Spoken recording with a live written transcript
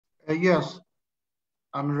Yes,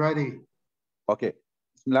 I'm ready. Okay.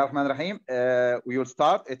 Bismillah ar-Rahman ar-Rahim. We will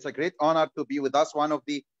start. It's a great honor to be with us, one of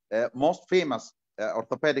the most famous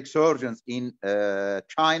orthopedic surgeons in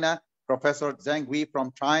China, Professor Zhang Wei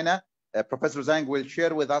from China. Professor Zhang will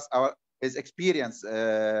share with us his experience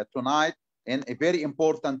tonight in a very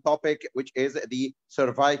important topic, which is the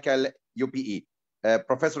cervical UBE.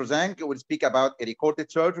 Professor Zhang will speak about a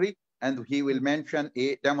recorded surgery, and he will mention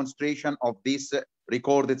a demonstration of this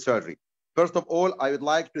recorded surgery. First of all, I would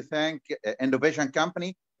like to thank Innovation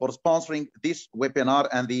Company for sponsoring this webinar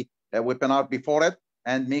and the webinar before it,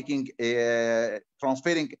 and making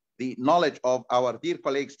transferring the knowledge of our dear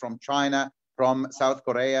colleagues from China, from South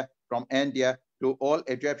Korea, from India, to all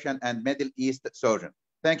Egyptian and Middle East surgeons.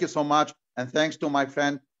 Thank you so much, and thanks to my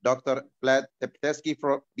friend Dr. Vlad Teptesky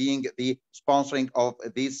for being the sponsoring of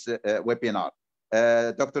this webinar.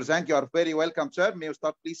 Dr. Zhang, you are very welcome, sir. May you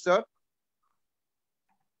start, please, sir?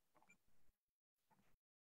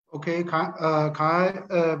 Okay, can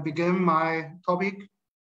I begin my topic?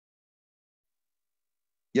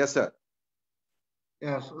 Yes, sir.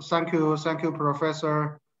 Yes, thank you,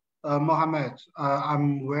 Professor Mohammed.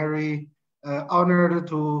 I'm very honored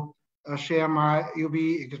to share my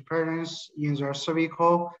UBE experience in the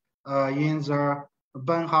cervical, in the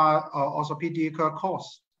Benha orthopedic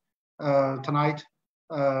course tonight.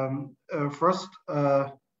 First,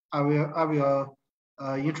 I will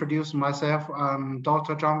introduce myself. I'm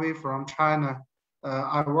Dr. Zhang Wei from China.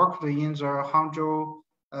 I worked in the Hangzhou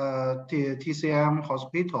TCM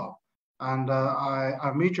hospital, and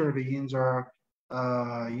I majored in the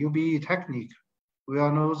UBE technique. We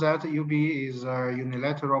all know that UBE is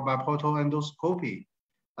unilateral biportal endoscopy,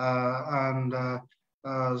 and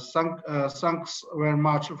thanks very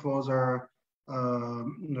much for the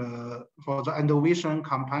Innovation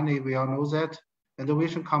Company. We all know that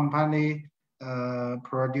Innovation Company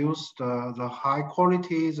produced the high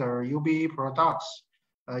quality UBE products,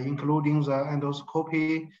 including the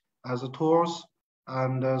endoscopy as tools,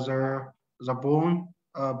 and the bone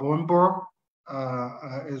bore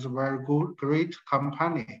is a very great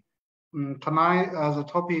company. Tonight, the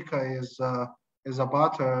topic is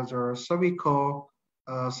about the cervical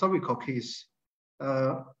case.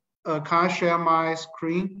 Can I share my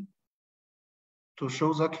screen to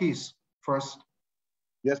show the case first?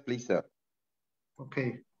 Yes, please, sir.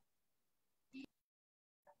 Okay.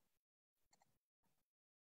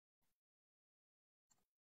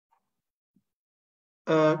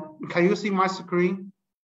 Can you see my screen?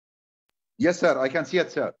 Yes, sir. I can see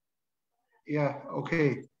it, sir. Yeah.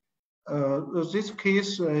 Okay. This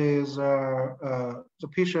case is the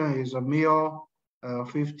patient is a male,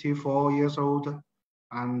 54 years old,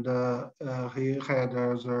 and he had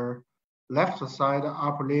the left side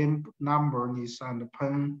upper limb numbness and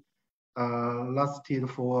pain lasted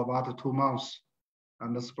for about 2 months,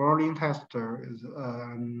 and the swelling test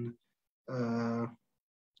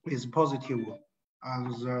is positive,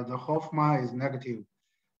 and the Hoffman is negative.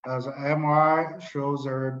 The MRI shows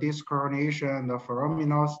the disc herniation and the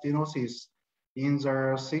foraminal stenosis in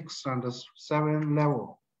the 6 and 7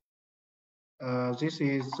 level. This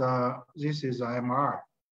is the MRI.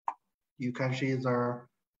 You can see the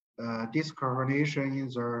disc herniation in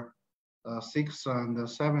the 6 and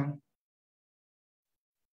 7.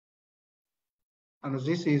 And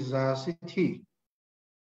this is CT.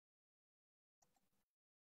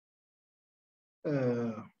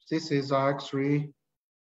 This is X-ray.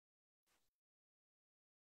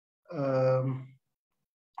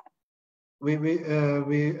 We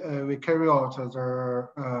carry out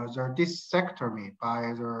the discectomy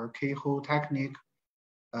by the keyhole technique,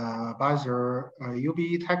 by the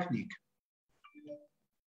UBE technique.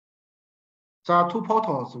 There are 2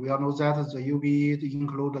 portals. We all know that the UBE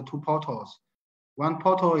include 2 portals. One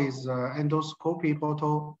portal is the endoscopy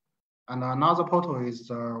portal, and another portal is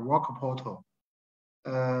the work portal.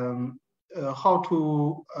 How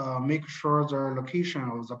to make sure the location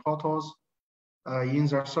of the portals in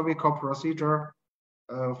the cervical procedure?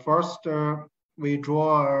 First, we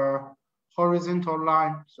draw a horizontal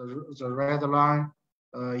line, the red line,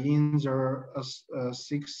 in the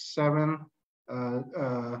 6, 7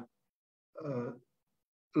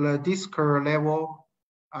 the disc level,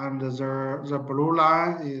 and the blue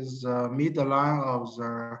line is the midline of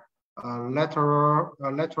the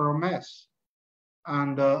lateral mass,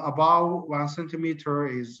 and above 1 centimeter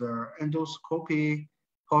is endoscopy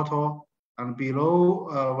portal, and below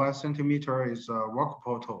 1 centimeter is work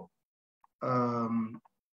portal. In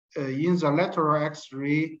the lateral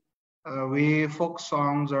X-ray, we focus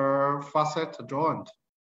on the facet joint.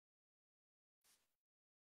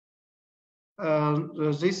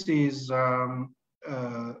 This is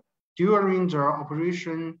During the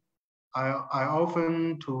operation, I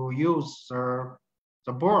often to use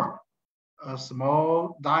the bore, a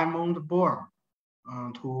small diamond bore,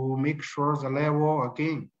 to make sure the level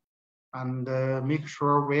again, and make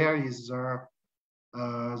sure where is the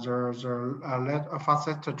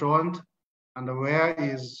facet joint and where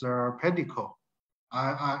is the pedicle.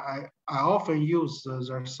 I often use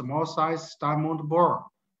the small size diamond bore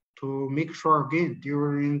to make sure again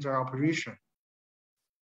during the operation.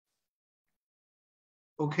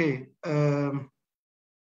 Okay, who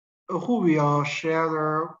will share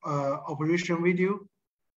the operation video?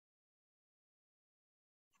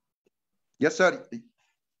 Yes, sir.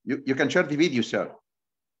 You can share the video, sir.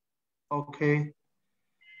 Okay.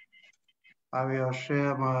 I will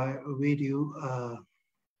share my video.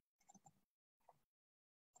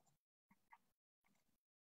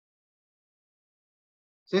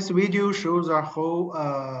 This video shows a whole.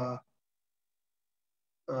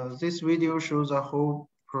 This video shows a whole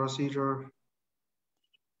procedure.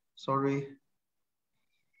 Sorry.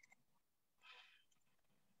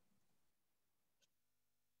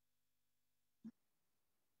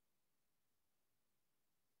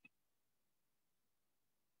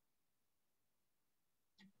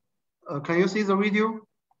 Can you see the video?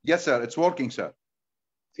 Yes, sir. It's working, sir.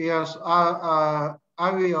 Yes. I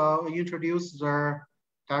will introduce the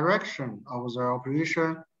direction of the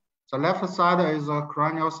operation. The left side is a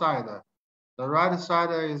cranial side. The right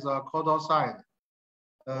side is a caudal side.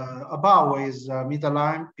 Above is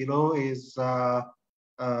midline, below is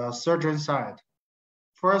surgeon side.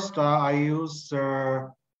 First, I use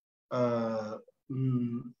the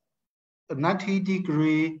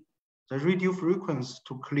 90-degree the radio frequency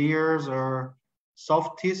to clear the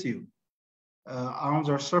soft tissue on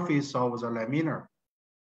the surface of the lamina.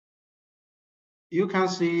 You can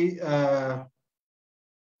see the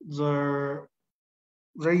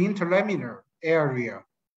interlaminar area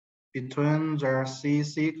between the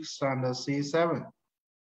C6 and the C7.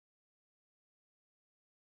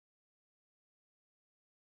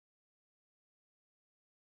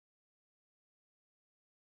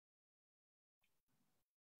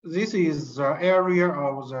 This is the area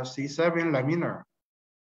of the C7 lamina.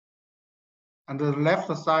 And the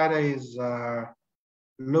left side is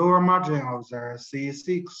lower margin of the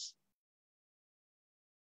C6.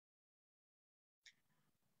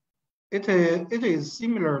 It is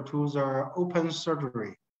similar to the open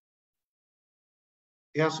surgery.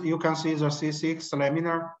 Yes, you can see the C6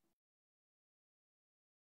 lamina.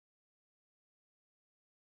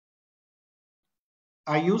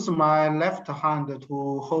 I use my left hand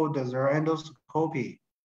to hold the endoscopy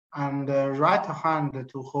and right hand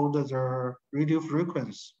to hold the radio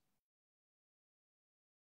frequency.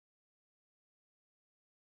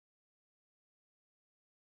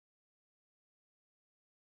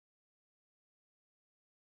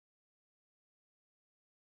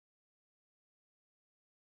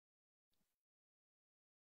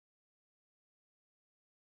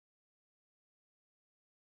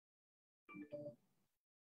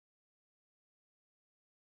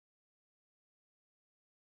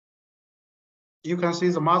 You can see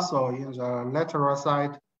the muscle in the lateral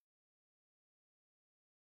side.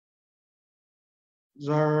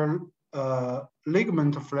 The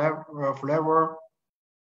ligament flavor.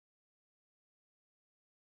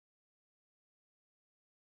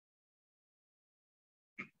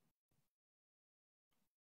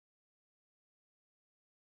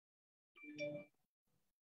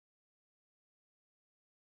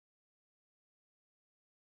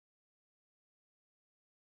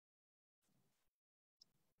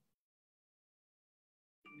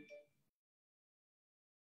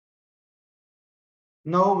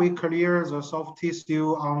 Now we clear the soft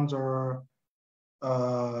tissue on the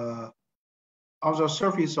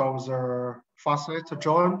surface of the facet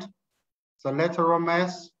joint, the lateral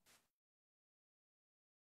mass.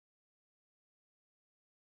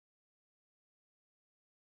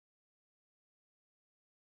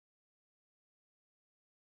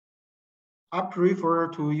 I prefer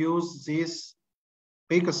to use this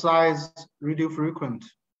big size radio frequent.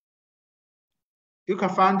 You can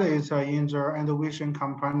find it in the Endovision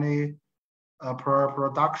company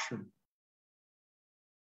production.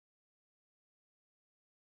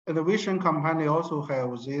 Endovision company also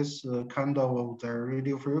have this kind of the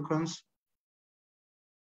radio frequency.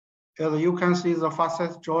 As you can see the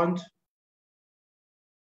facet joint.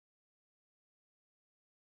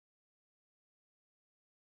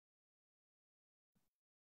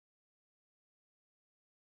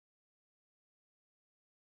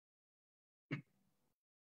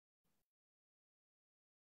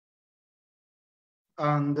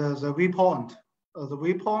 And the V point. The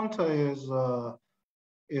waypoint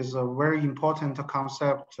is a very important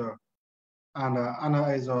concept, and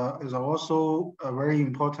is also a very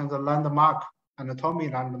important landmark, anatomy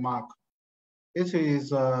landmark. It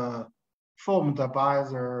is formed by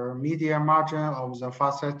the medial margin of the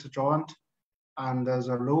facet joint and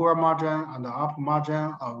the lower margin and the upper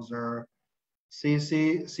margin of the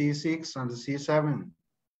C6 and C7.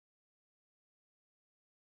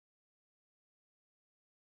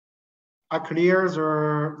 I clear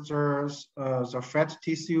the fat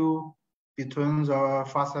tissue between the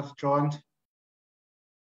facet joint.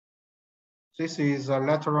 This is a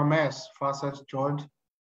lateral mass facet joint.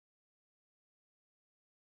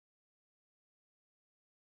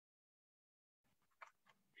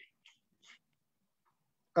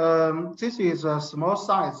 This is a small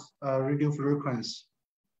size radio frequency.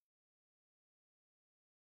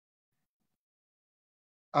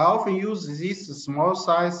 I often use this small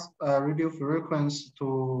size radio frequency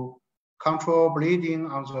to control bleeding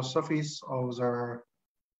on the surface of the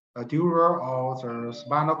dura or the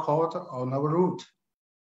spinal cord or nerve root.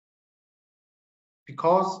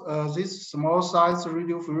 Because this small size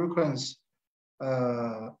radio frequency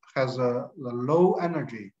has a low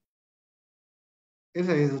energy. It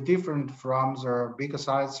is different from the big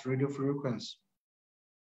size radio frequency.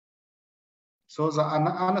 So the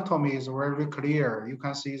anatomy is very clear. You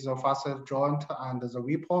can see the facet joint and the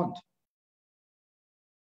V point.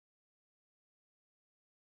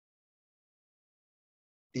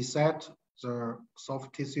 Dissect the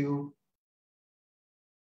soft tissue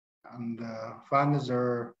and find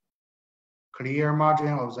the clear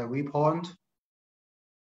margin of the V point.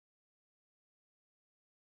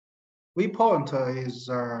 V point is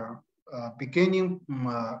the beginning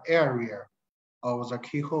area of the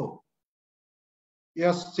keyhole.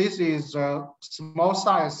 Yes, this is a small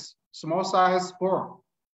size bore.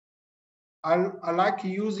 I like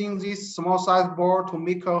using this small size bore to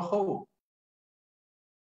make a hole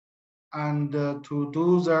and to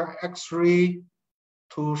do the X-ray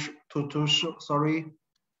to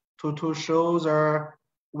show the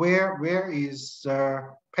where is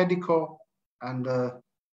the pedicle and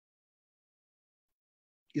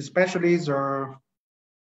especially the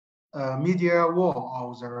medial wall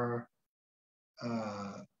of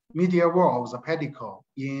the pedicle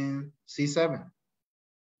in C7.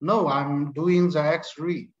 No, I'm doing the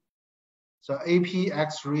X-ray, the AP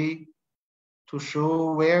X-ray to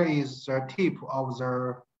show where is the tip of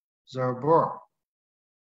the bore.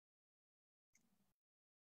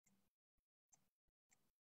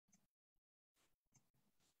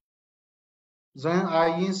 Then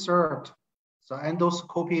I insert the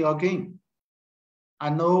endoscopy again. I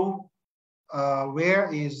know where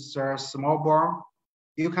is the small bore.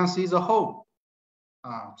 You can see the hole.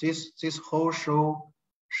 This hole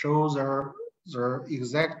shows the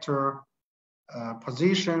exact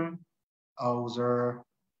position of the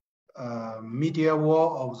medial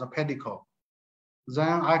wall of the pedicle.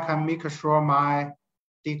 Then I can make sure my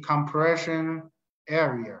decompression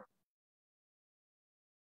area.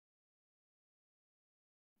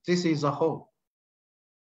 This is a hole.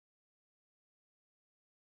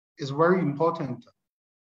 It's very important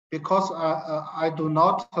because I do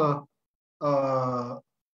not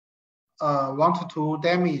want to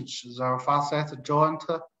damage the facet joint.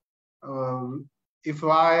 If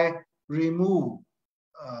I remove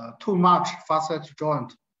too much facet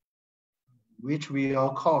joint, which will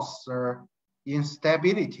cause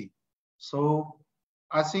instability. So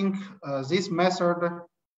I think this method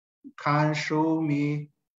can show me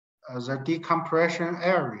the decompression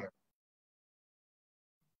area.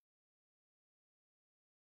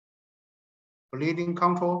 Bleeding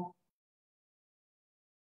control.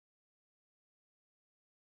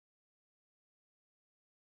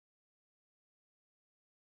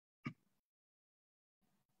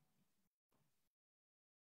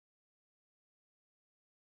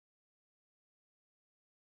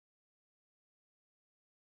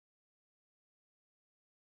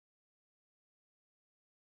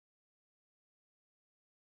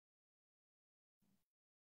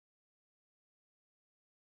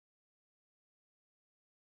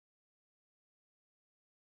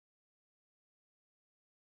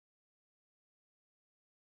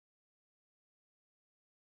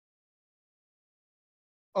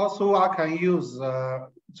 Also, I can use the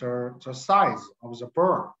size of the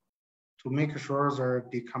burn to make sure the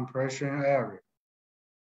decompression area.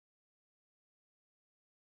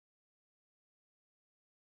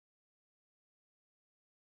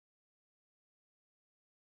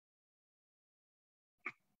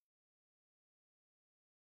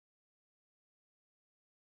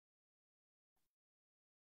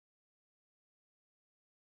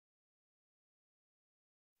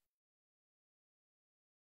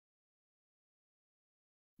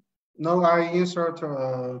 Now I insert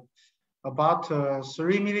about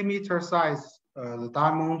 3 millimeter size the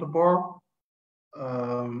diamond bore.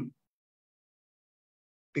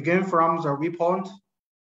 Begin from the V point.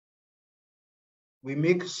 We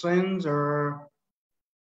mix in the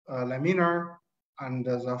laminar and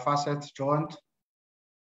the facet joint.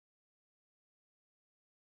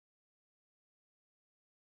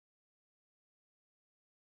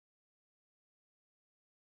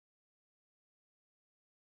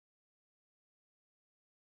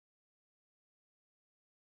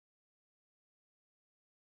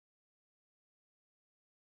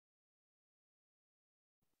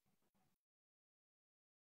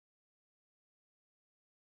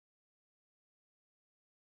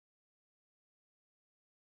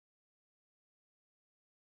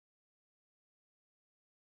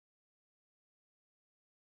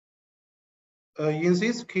 In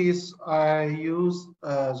this case, I use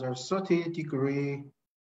the 30-degree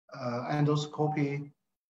endoscopy.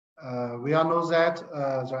 We all know that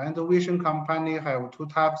the Endovision company have two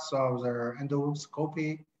types of the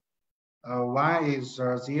endoscopy. One is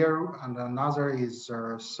 0 and another is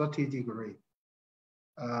 30-degree.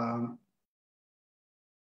 The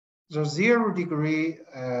 0-degree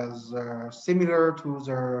is similar to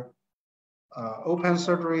the open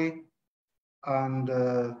surgery, and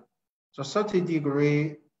the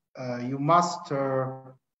 30-degree, you must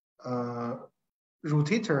rotate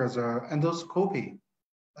the endoscopy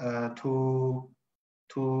to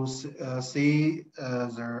see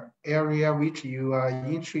the area which you are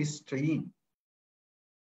interested in.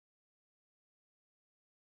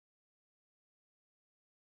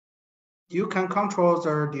 You can control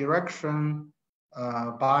the direction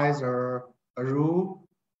by the rule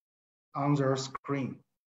on the screen.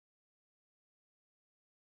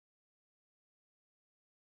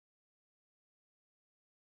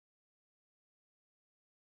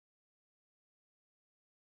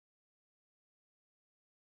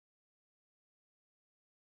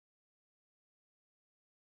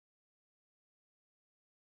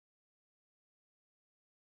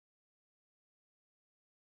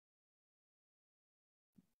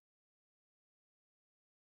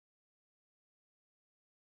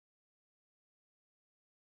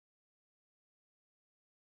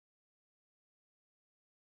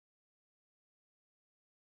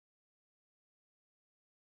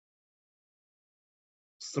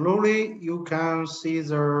 Slowly, you can see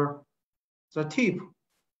the tip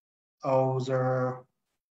of the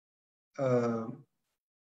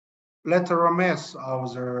lateral mass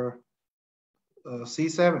of the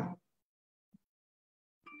C7.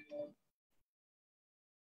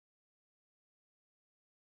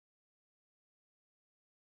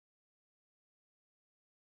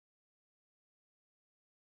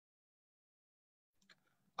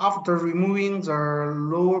 After removing the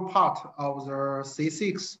lower part of the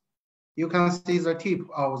C6, you can see the tip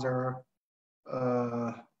of the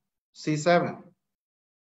C7.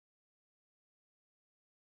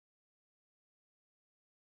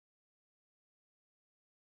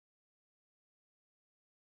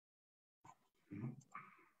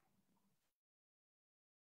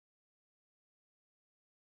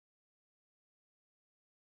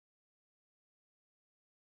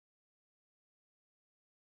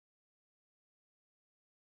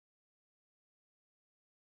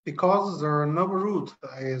 Because the nerve root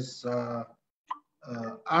is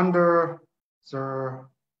under the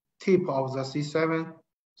tip of the C7,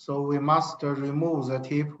 so we must remove the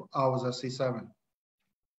tip of the C7.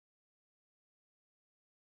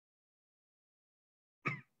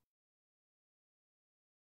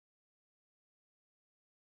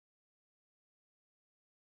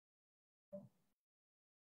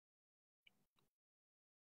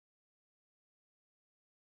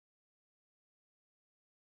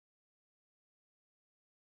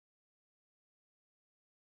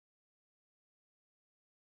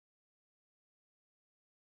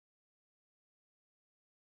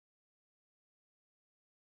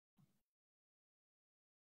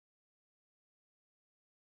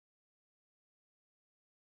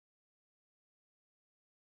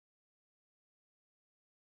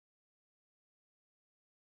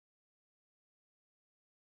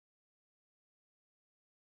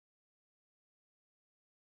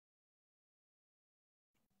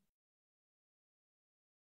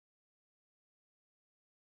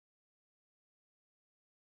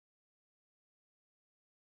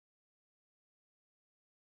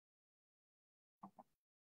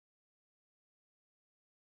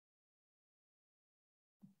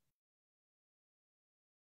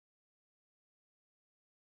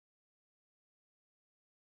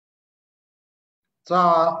 There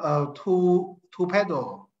are two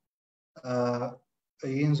pedals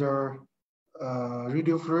in the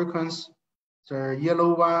radio frequency, the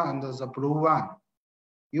yellow one and the blue one.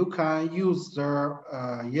 You can use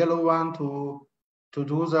the yellow one to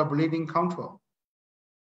do the bleeding control.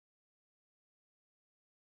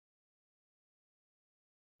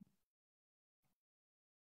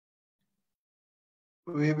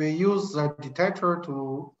 We use the detector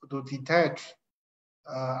to detect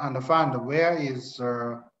and find where is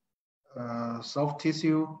soft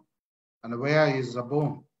tissue and where is the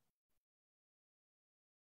bone.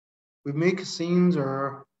 We make thin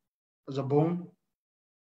the bone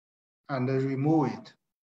and remove it.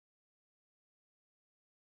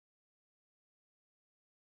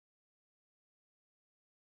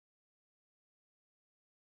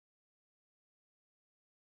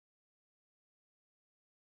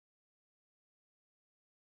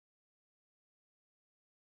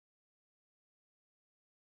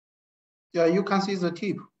 Yeah, you can see the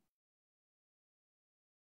tip.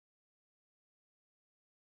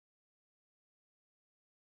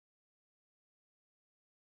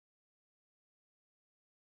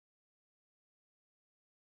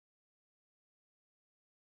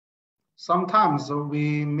 Sometimes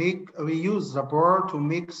we use the board to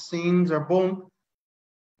make thin the bone.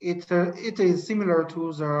 It is similar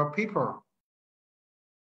to the paper.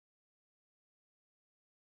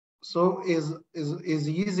 So is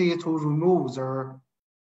easy to remove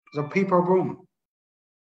the paper bone.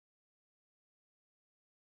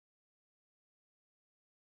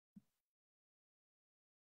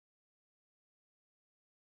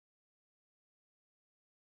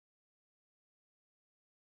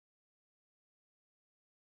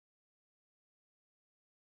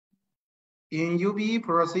 In UBE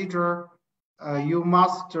procedure, you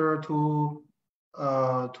must to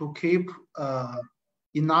keep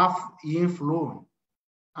enough inflow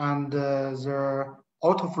and the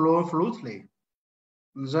outflow fluidly.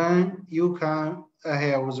 Then you can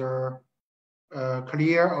have the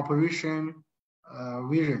clear operation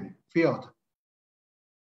vision field.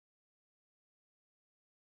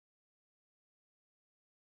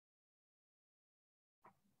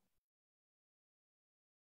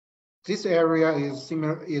 This area is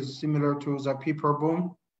similar to the paper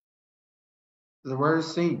bone, the very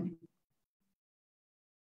thin.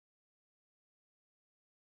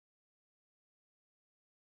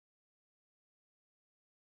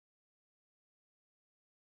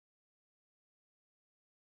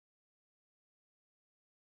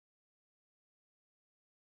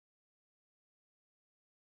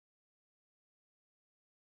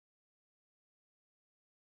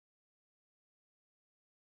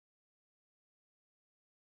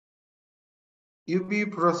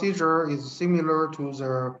 UB procedure is similar to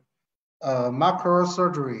the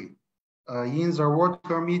microsurgery in the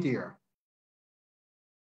water media.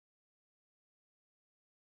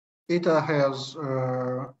 It has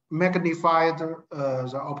magnified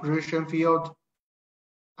the operation field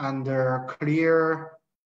and clear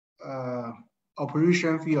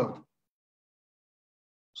operation field.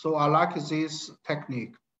 So I like this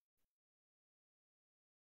technique.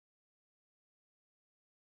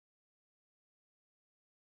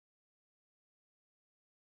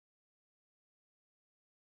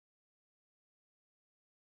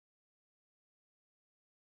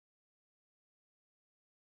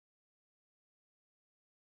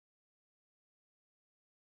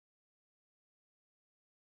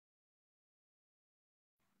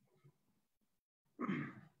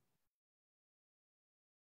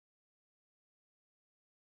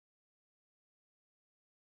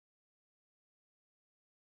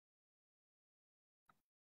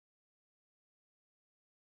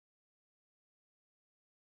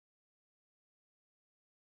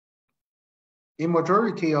 In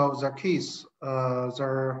majority of the case,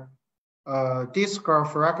 the disc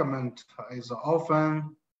fragment is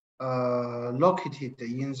often located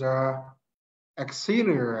in the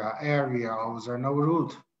axillary area of the nerve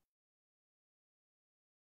root.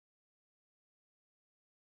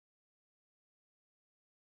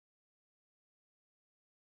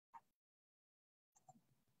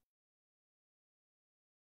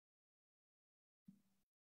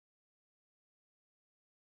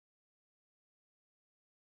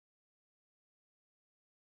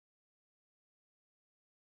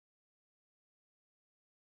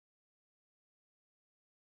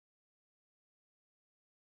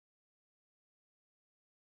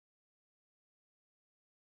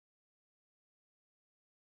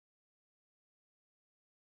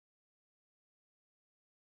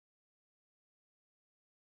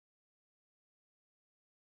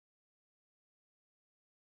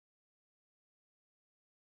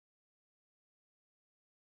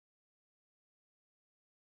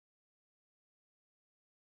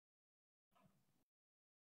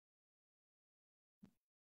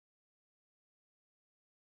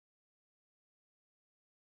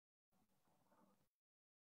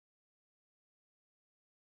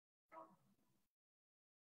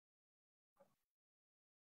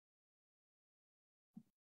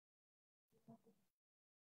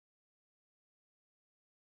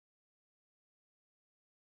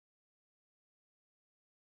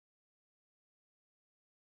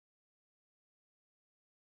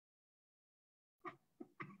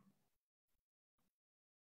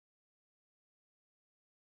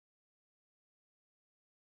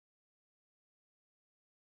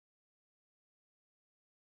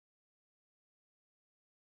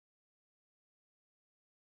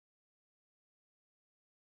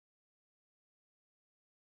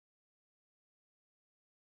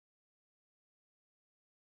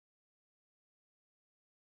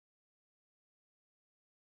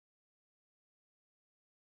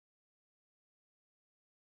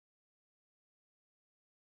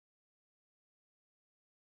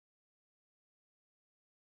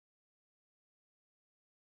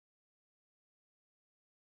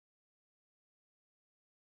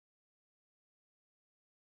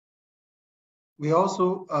 We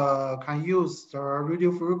also can use the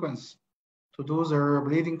radio frequency to do the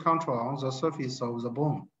bleeding control on the surface of the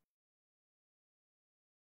bone.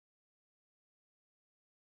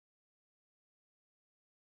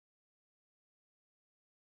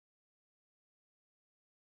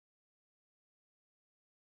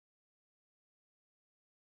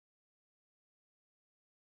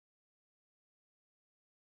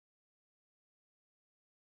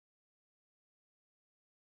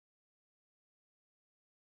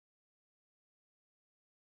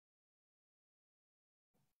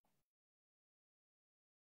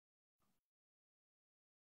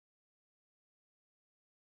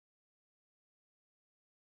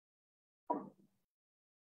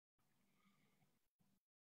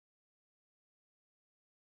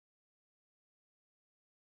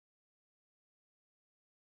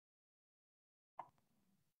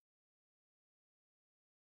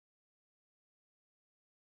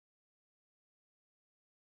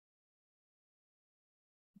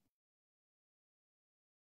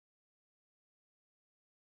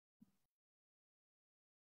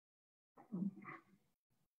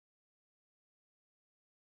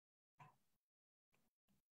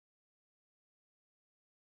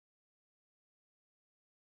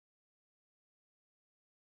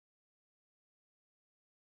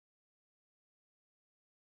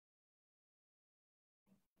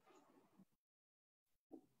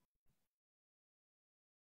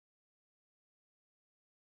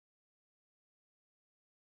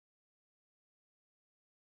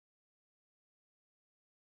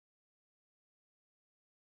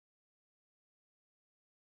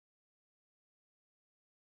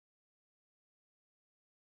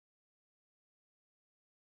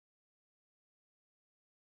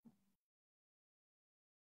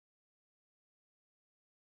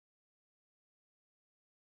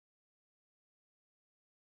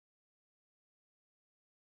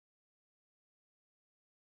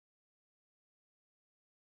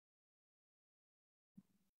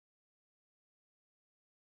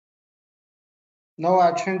 Now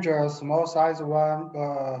I change a small size one,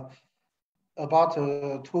 about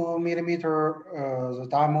 2 millimeter, the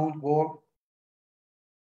diamond ball.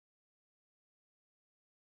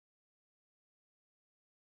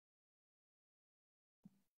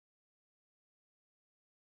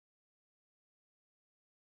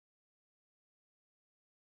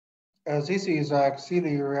 This is the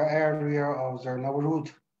axillary area of the nerve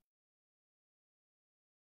root.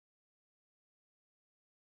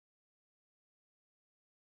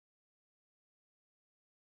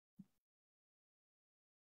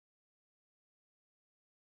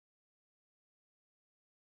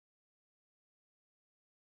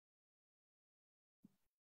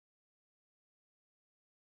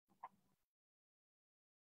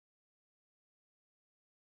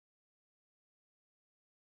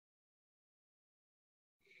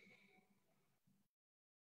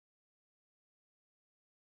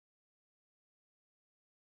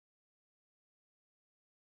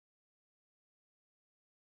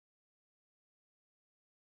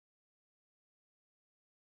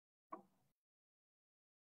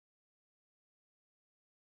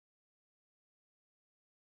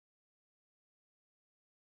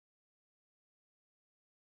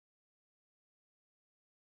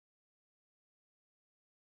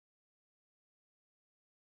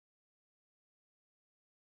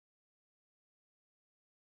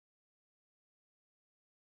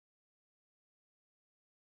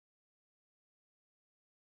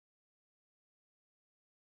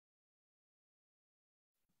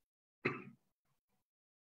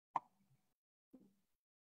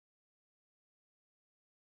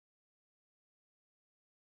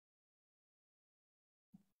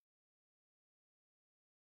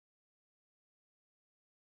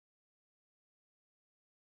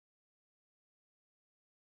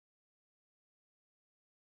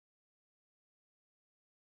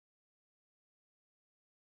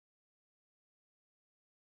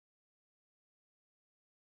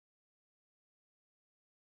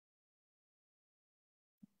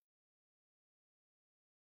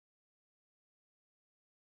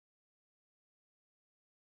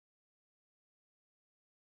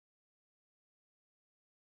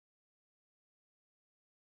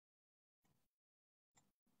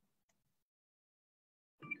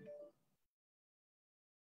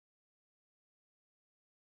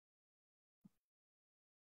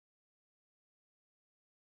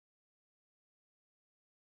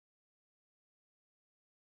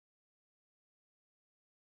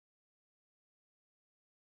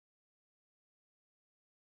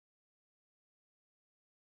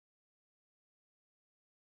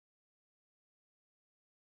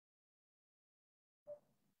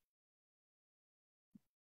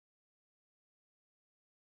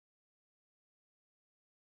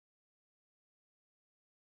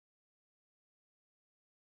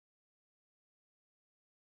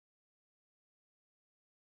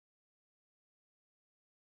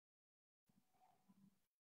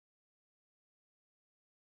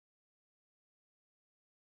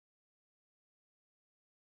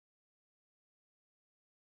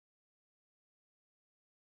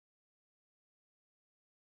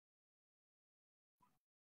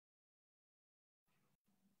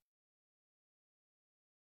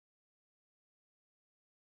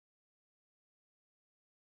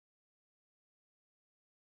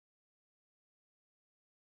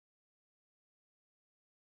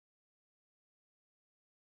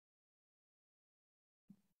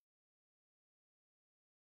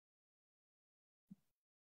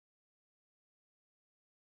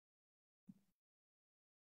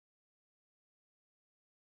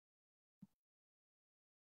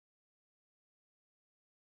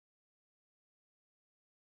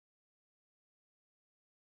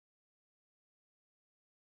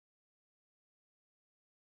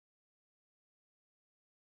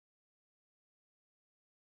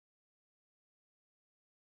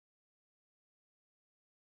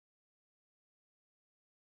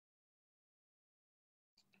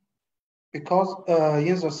 because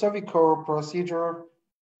in the cervical procedure,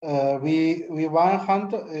 one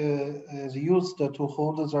hand is used to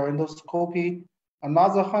hold the endoscopy,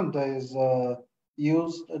 another hand is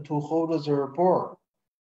used to hold the bore.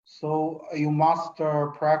 So you must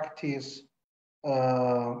practice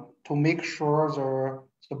to make sure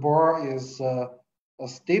the bore is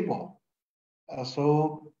stable.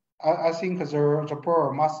 So I think the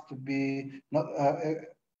bore must be not.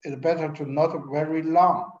 It's better to not very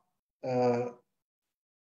long.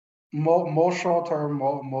 More shorter,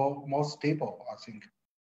 more stable, I think.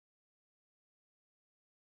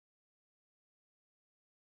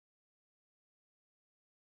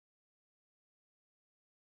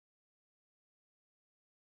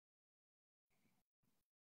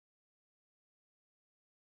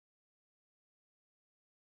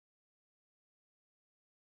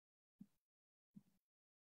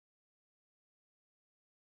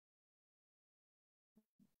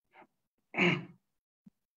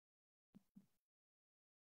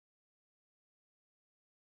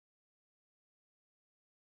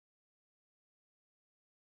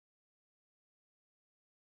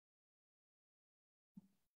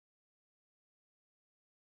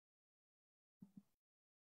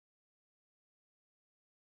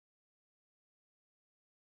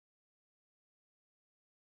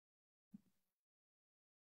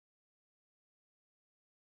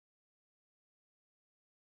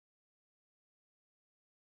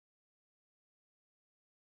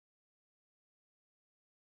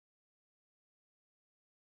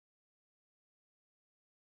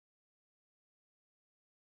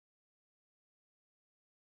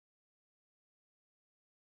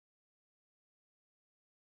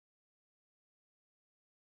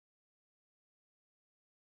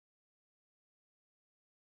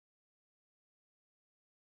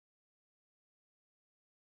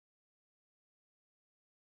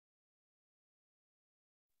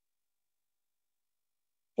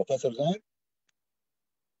 Professor Zhang?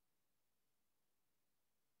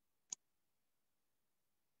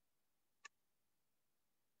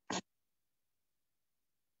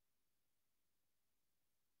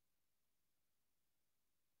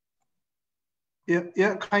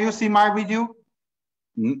 Yeah. Can you see my video?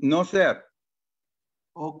 No, sir.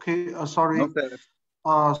 Okay. Sorry. No, sir.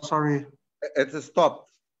 Sorry. It's stopped.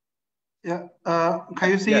 Yeah. Can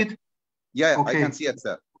you see it? Yeah, okay. I can see it,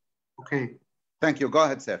 sir. Okay. Thank you. Go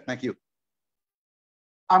ahead, sir. Thank you.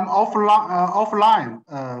 I'm offline.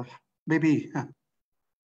 Maybe.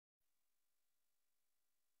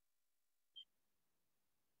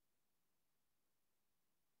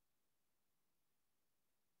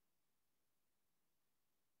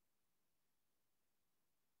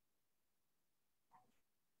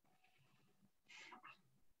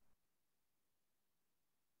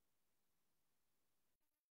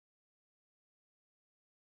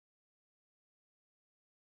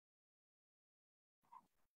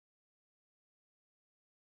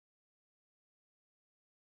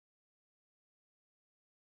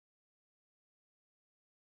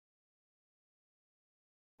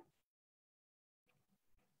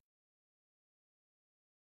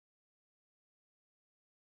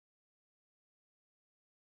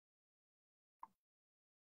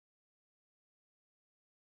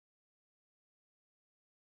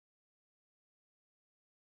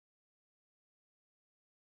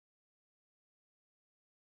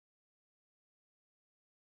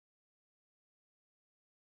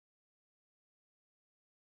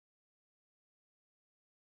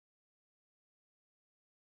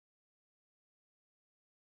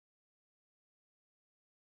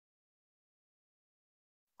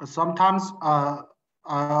 Sometimes I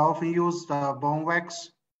often use the bone wax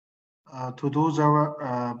to do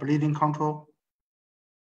the bleeding control.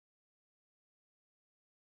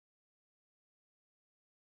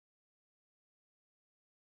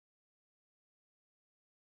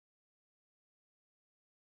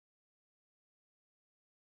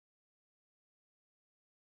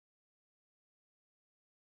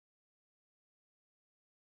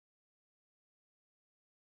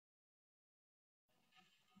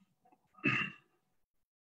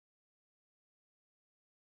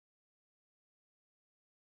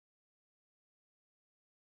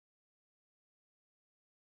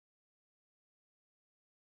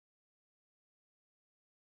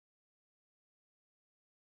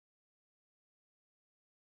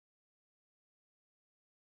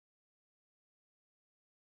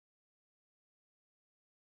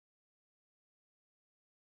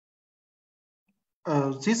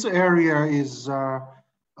 This area is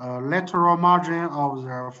lateral margin of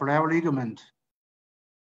the flail ligament.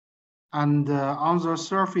 And on the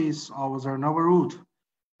surface of the nerve root,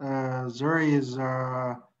 there is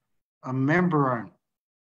a membrane.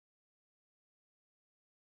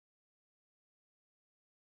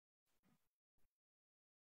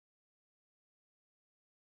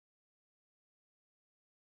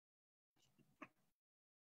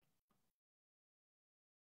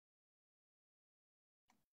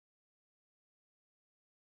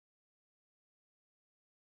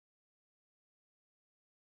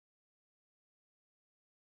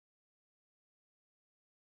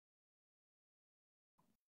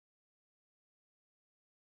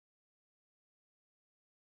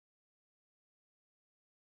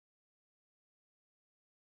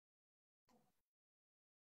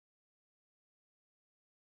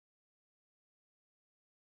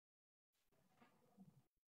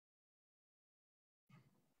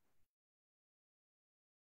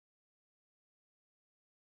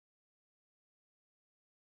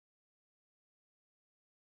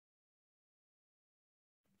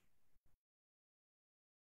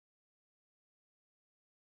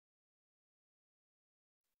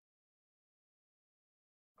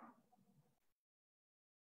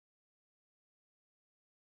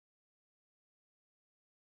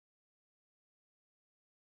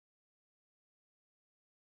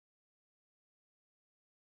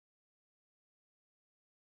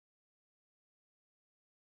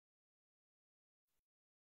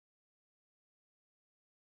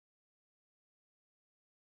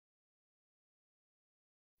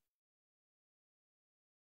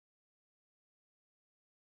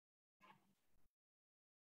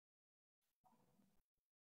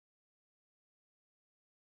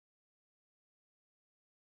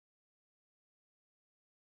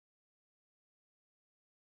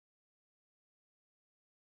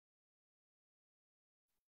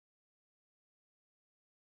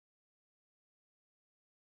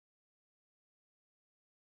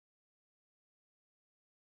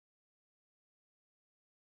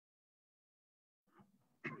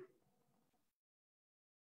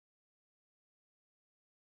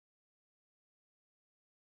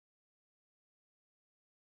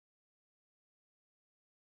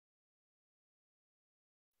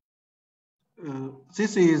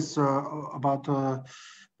 This is about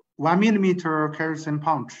 1 millimeter kerosene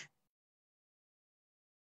punch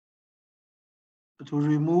to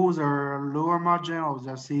remove the lower margin of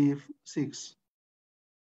the C6.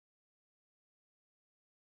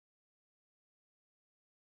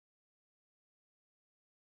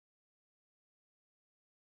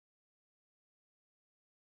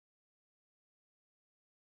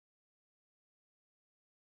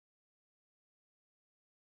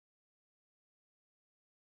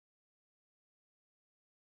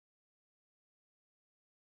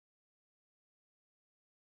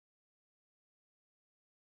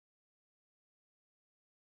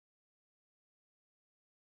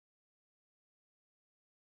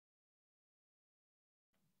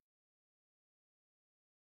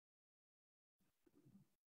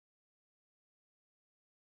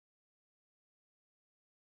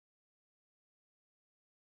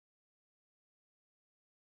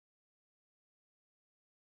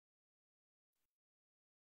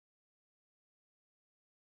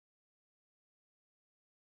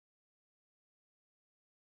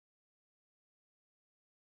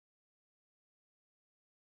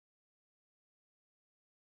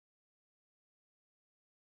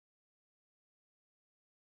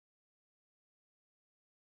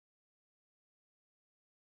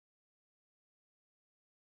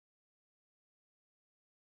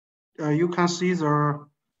 You can see the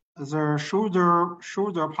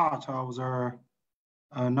shoulder part of the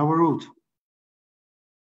nerve root.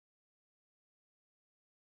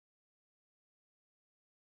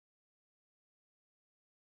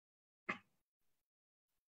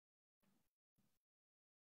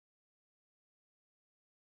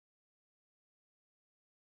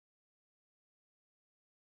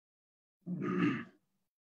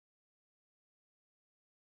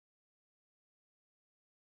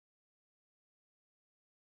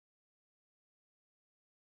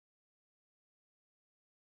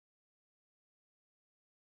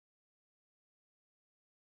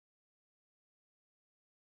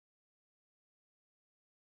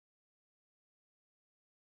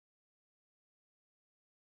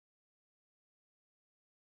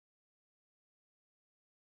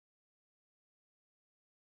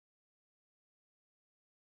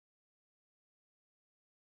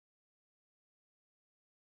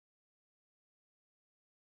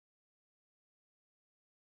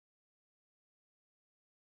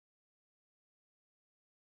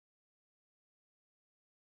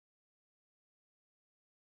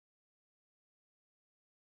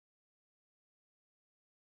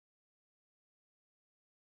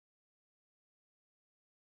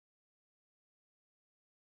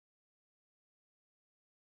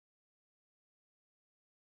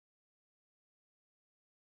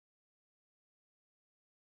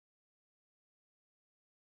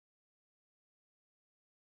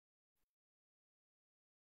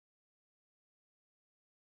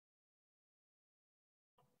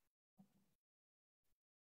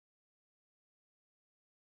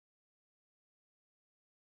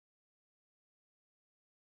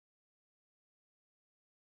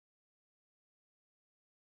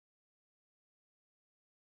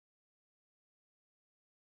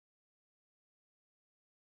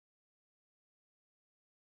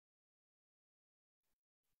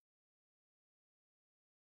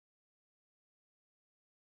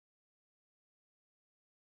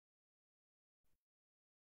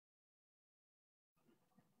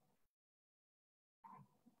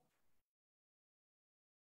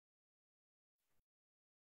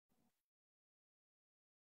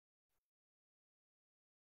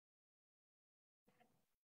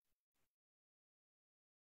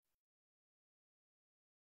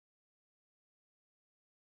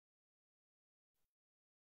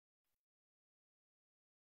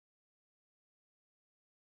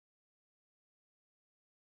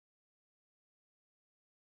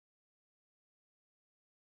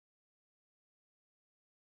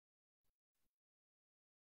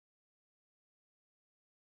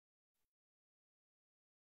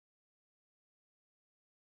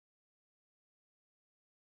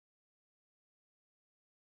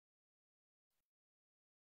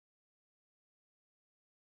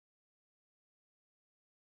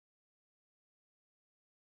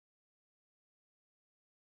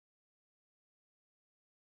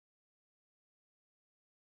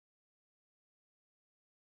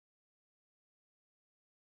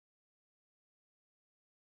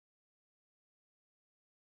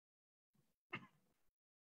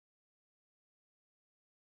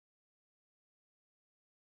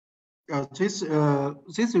 This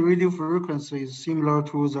radio frequency is similar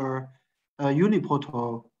to the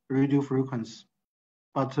uniportal radio frequency,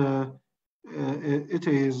 but it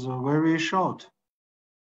is very short.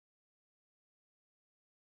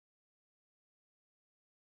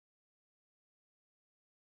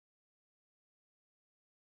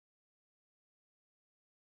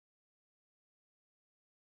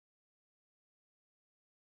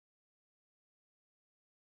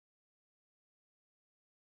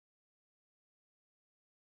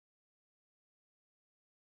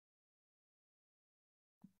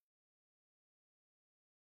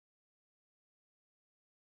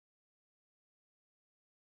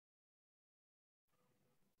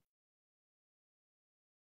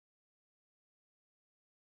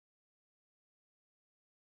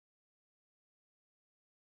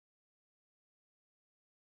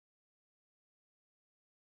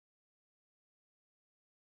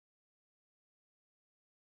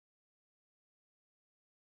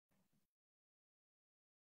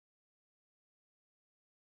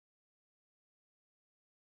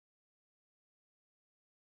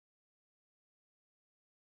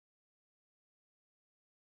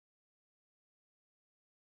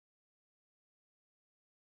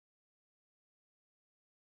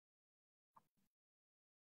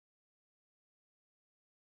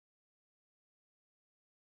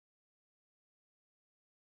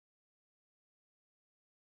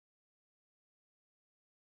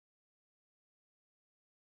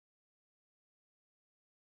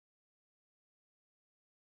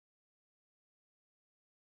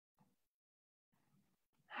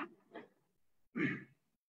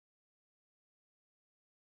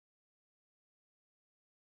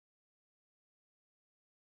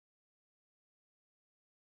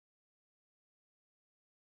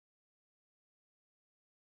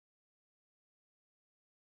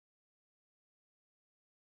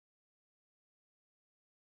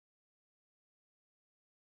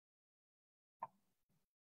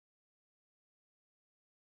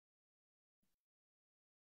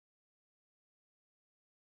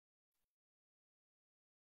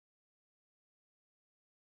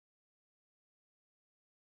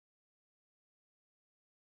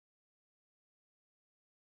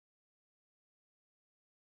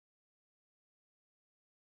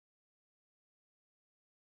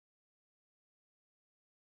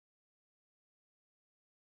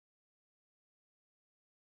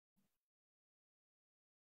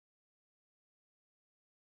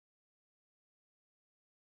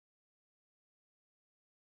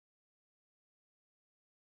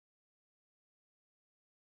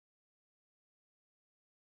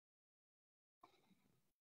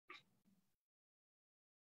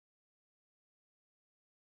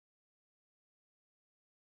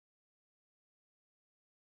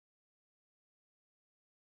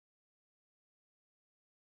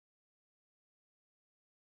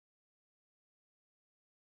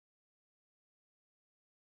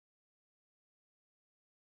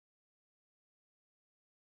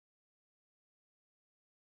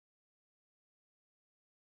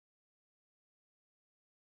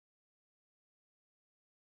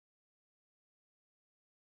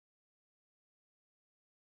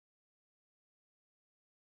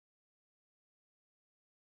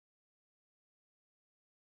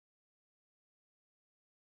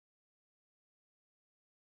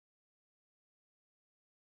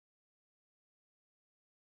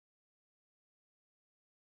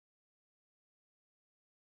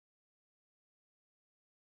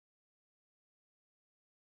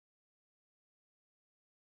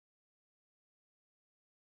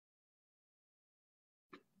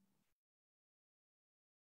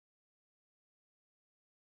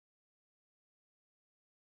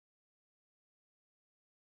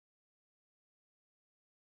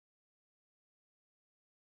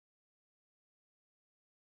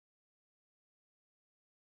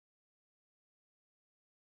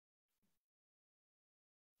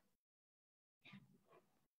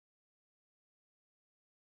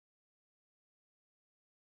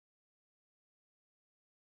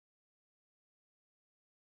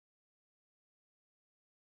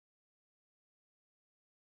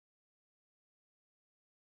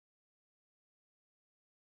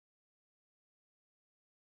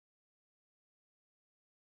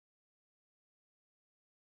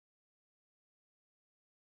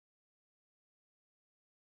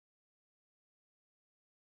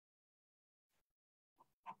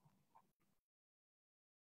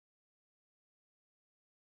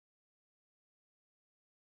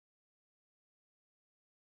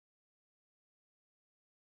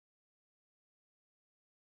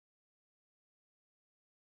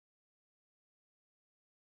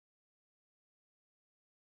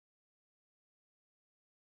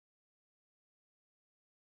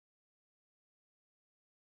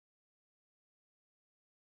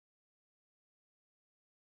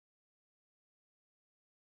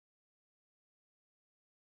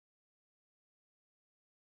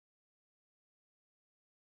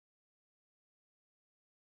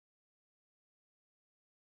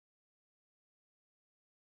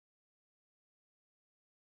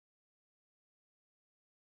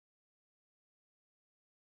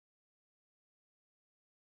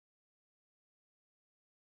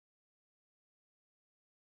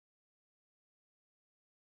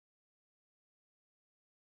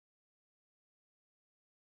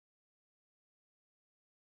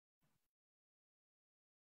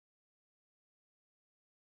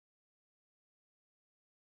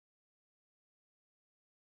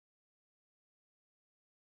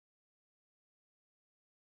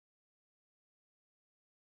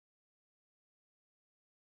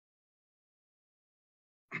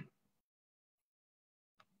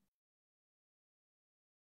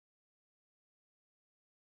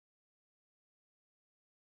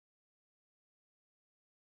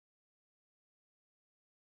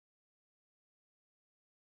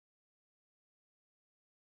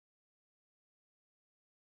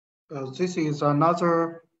 This is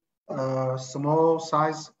another small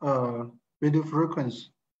size radio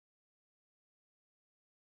frequency,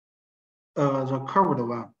 the curved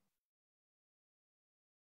one.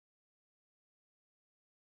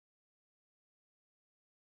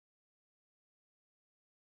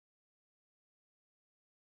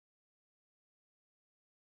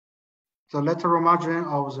 The lateral margin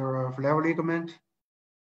of the flail ligament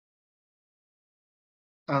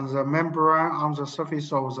and the membrane on the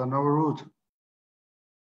surface of the nerve root.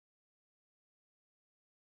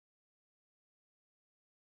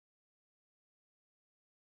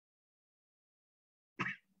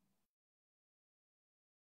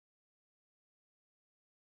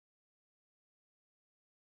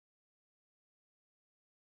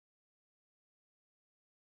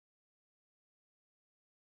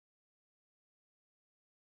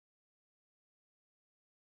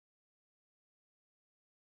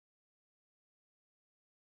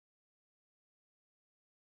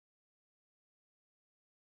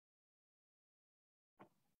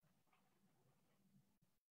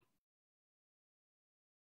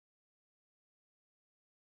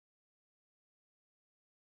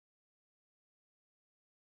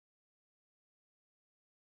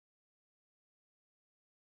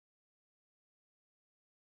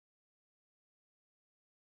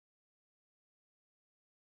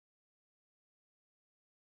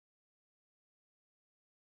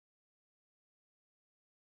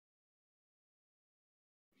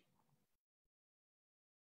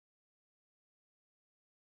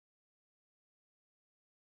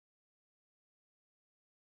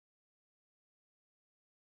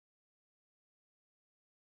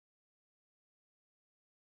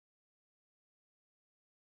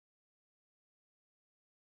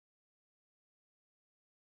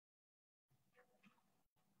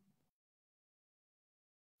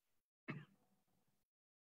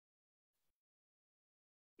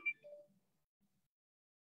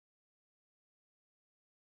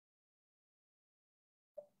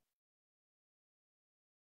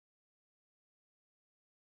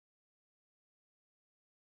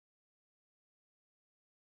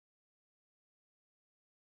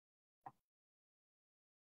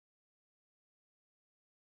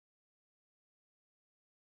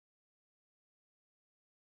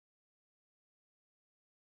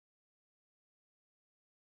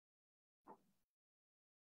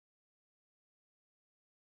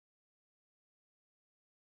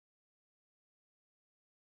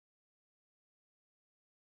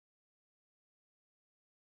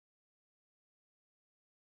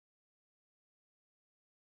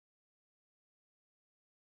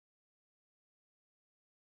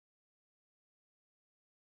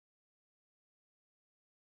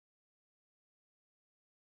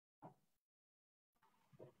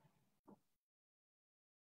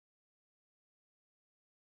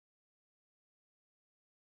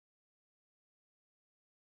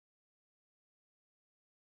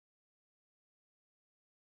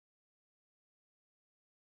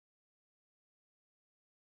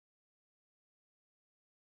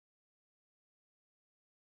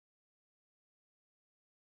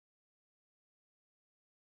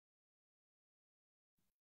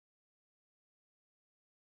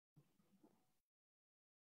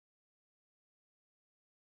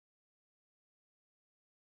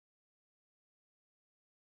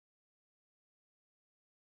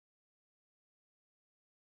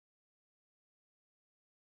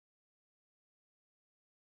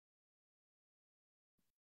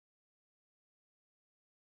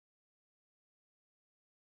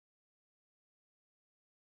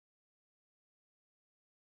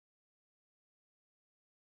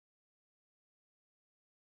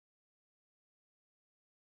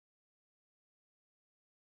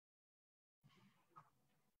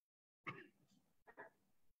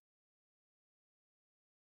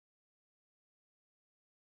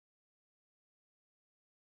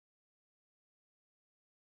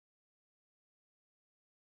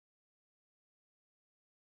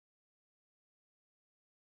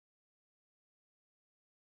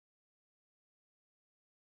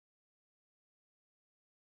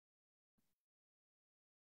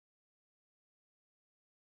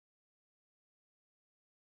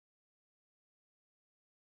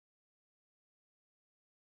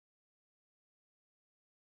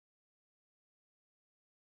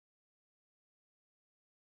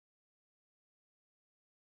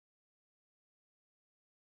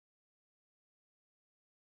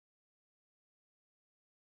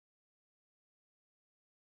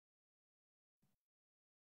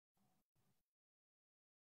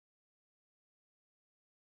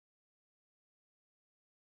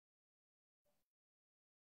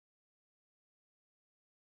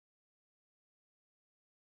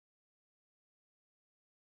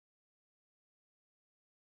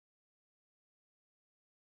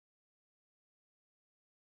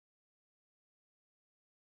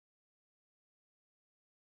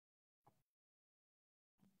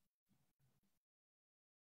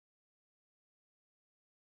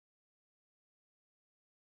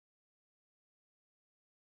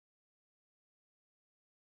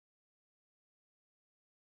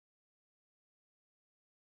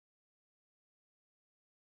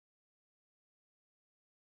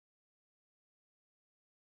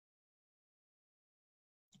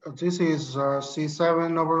 This is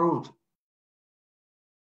C7 nerve root.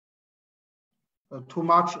 Too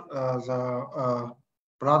much the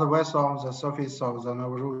blood vessel on the surface of the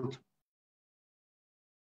nerve root.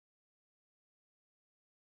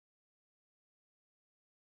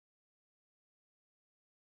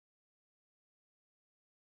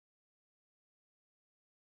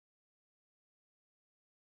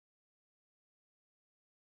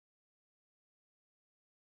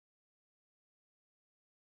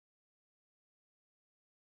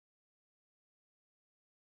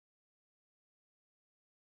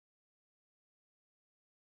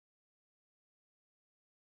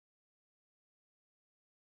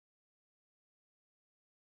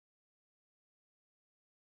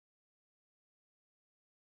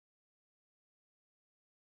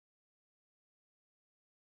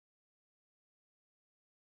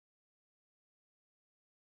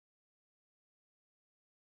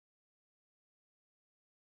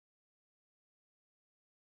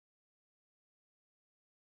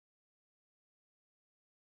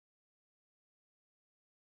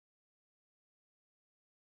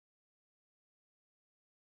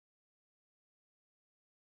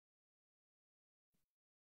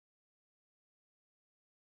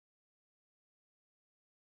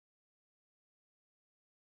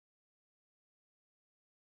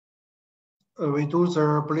 We do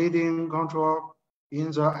the bleeding control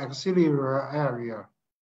in the axillary area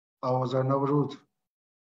of the nerve root.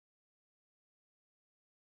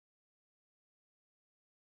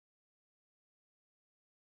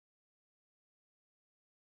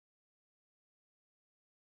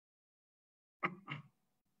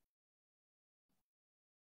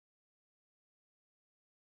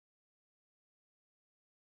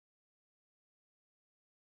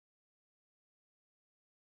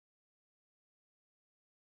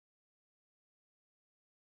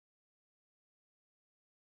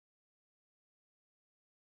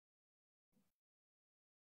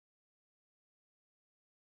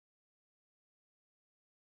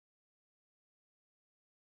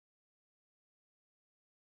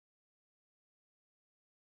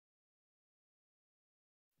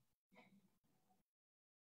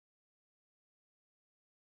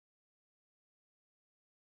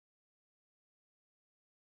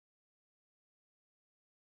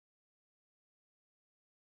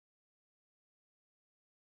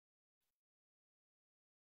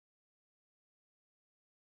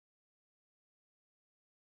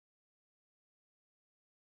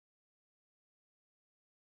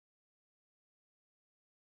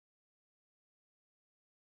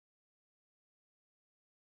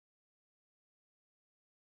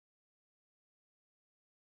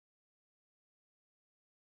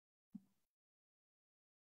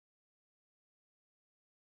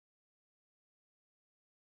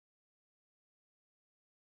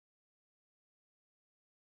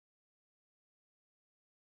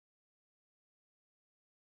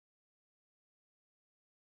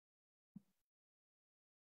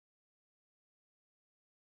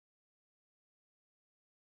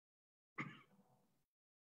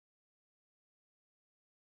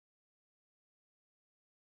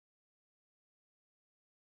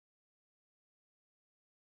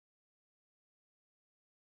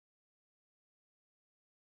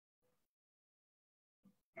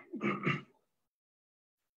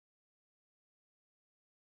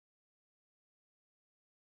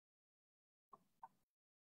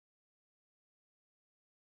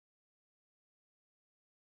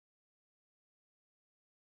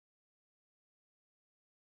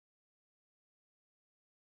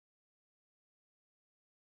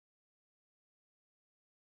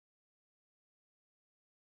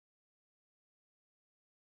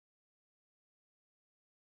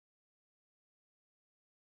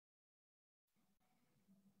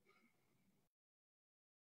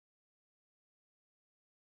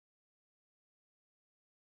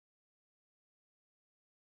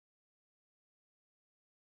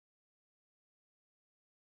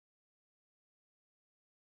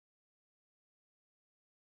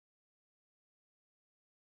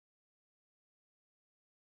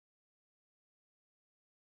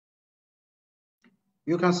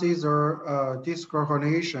 You can see the disc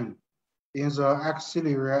herniation in the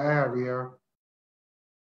axillary area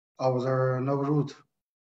of the nerve root.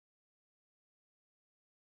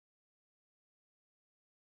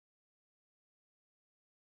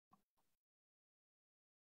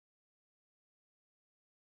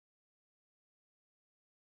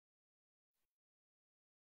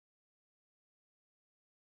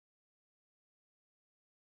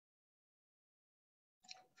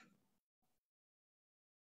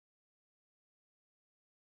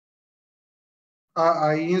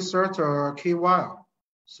 I insert a key wire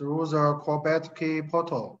through the Orthopaedic key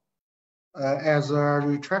portal as a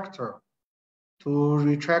retractor to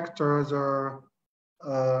retract the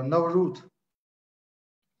nerve root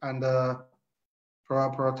and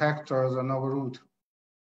protect the nerve root.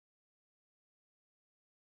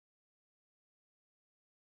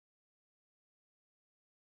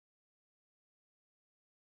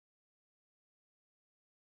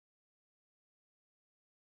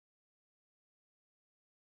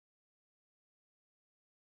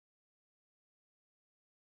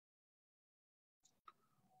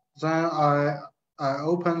 Then I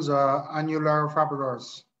open the annular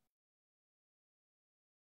fibers.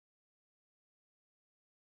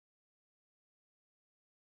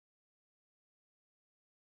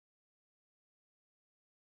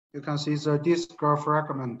 You can see the disc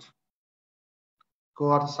fragment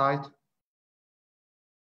go outside.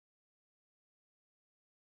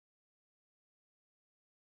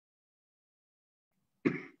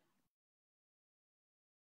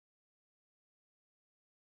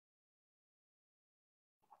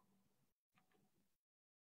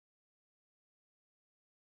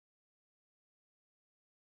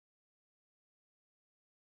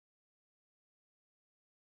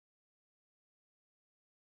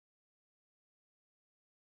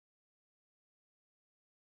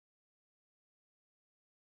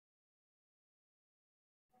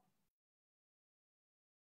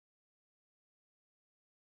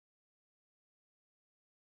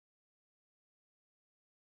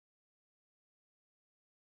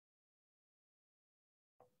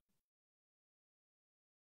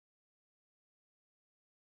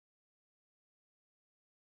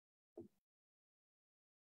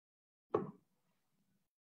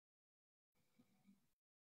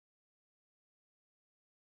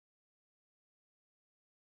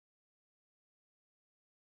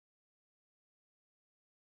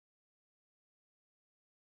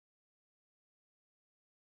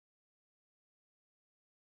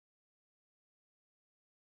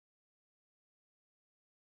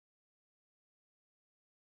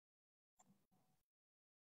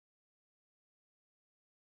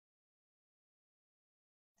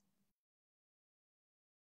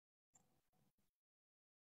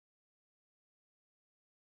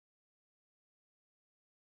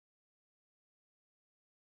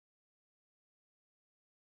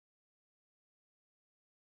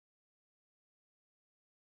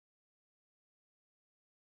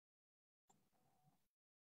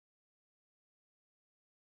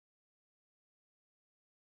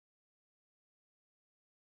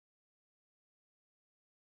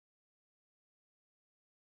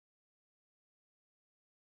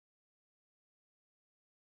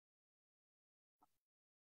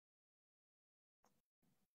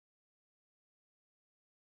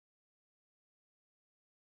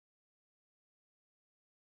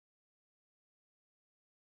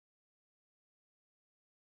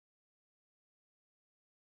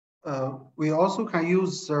 We also can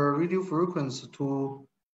use the radio frequency to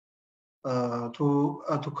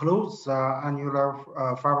close the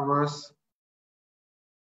annular fibers.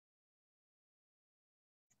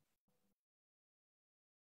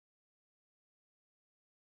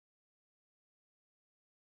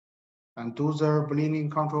 And do the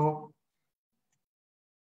bleeding control.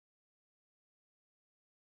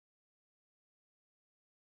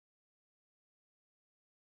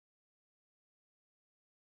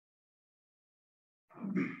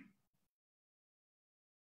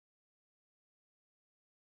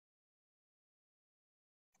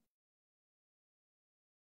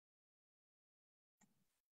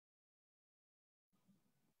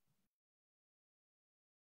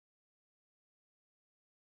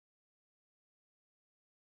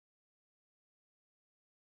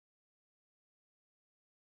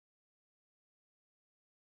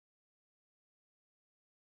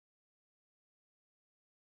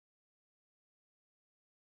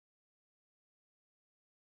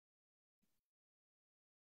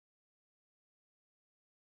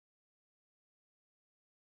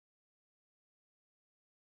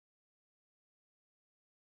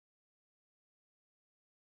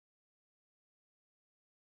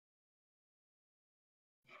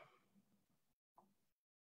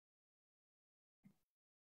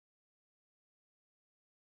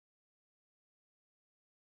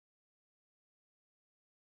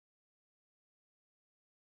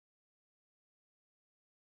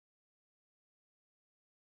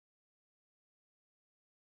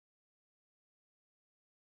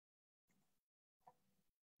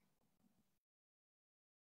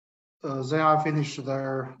 Then I finish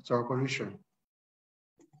the operation.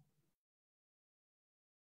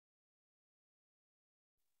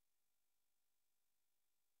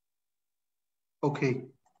 Okay.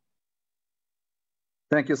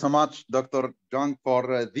 Thank you so much, Dr. Zhang,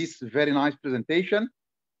 for this very nice presentation.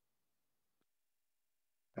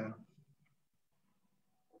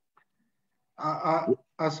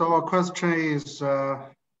 So a question is, the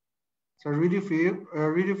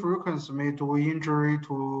radio frequency may do injury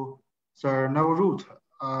to the nerve root.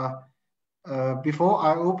 Before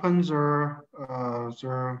I open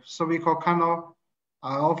the cervical canal,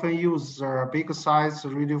 I often use the big size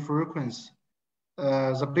radio frequency.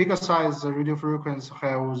 The bigger size radio frequency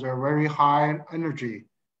has a very high energy.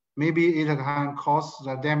 Maybe it can cause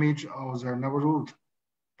the damage of the nerve root.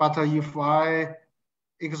 But if I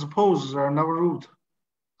expose the nerve root,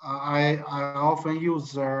 I often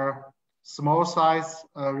use the small size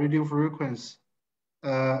radio frequency.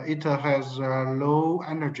 It has low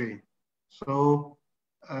energy, so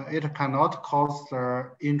it cannot cause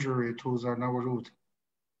the injury to the nerve root.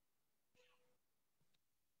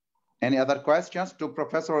 Any other questions to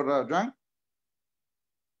Professor Zhang?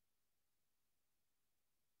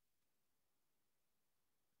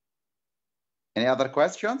 Any other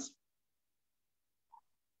questions?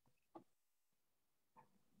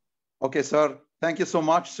 Okay, sir. Thank you so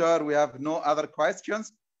much, sir. We have no other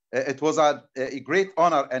questions. It was a great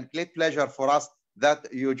honor and great pleasure for us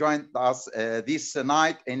that you joined us this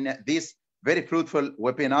night in this very fruitful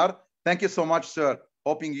webinar. Thank you so much, sir.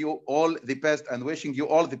 Hoping you all the best and wishing you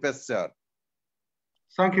all the best, sir.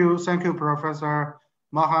 Thank you, Professor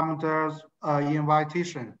Mohammed's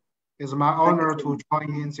invitation. It's my honor to join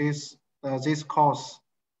in this course.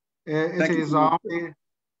 It is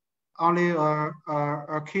only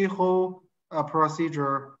a keyhole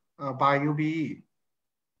procedure by UBE.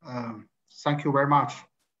 Thank you very much.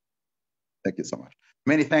 Thank you so much.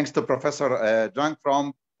 Many thanks to Professor Zhang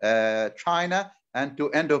from China and to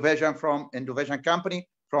Endovision from Endovision Company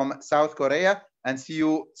from South Korea. And see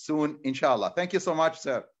you soon, inshallah. Thank you so much,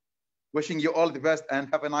 sir. Wishing you all the best and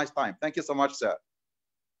have a nice time. Thank you so much, sir.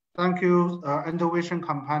 Thank you, Endovision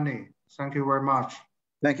Company. Thank you very much.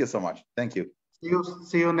 Thank you so much. Thank you.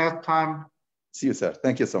 See you next time. See you, sir.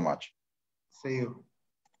 Thank you so much. See you.